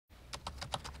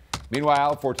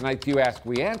Meanwhile, for tonight's You Ask,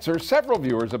 We Answer, several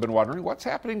viewers have been wondering what's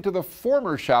happening to the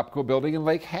former Shopko building in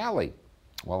Lake Hallie.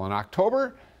 Well, in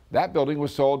October, that building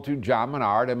was sold to John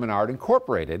Menard and Menard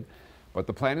Incorporated, but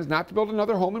the plan is not to build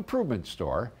another home improvement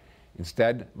store.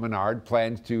 Instead, Menard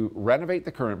plans to renovate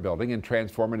the current building and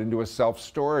transform it into a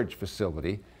self-storage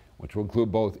facility, which will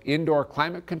include both indoor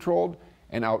climate-controlled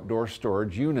and outdoor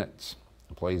storage units.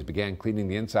 Employees began cleaning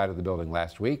the inside of the building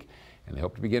last week, and they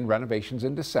hope to begin renovations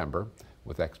in December,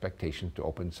 with expectations to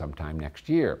open sometime next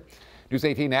year. News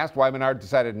 18 asked why Menard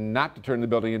decided not to turn the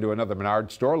building into another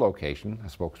Menard store location. A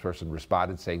spokesperson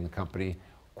responded saying the company,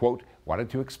 quote, wanted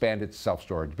to expand its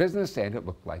self-storage business and it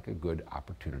looked like a good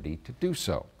opportunity to do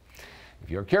so. If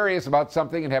you're curious about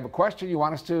something and have a question you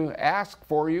want us to ask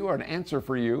for you or an answer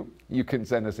for you, you can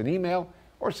send us an email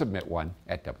or submit one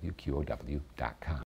at WQOW.com.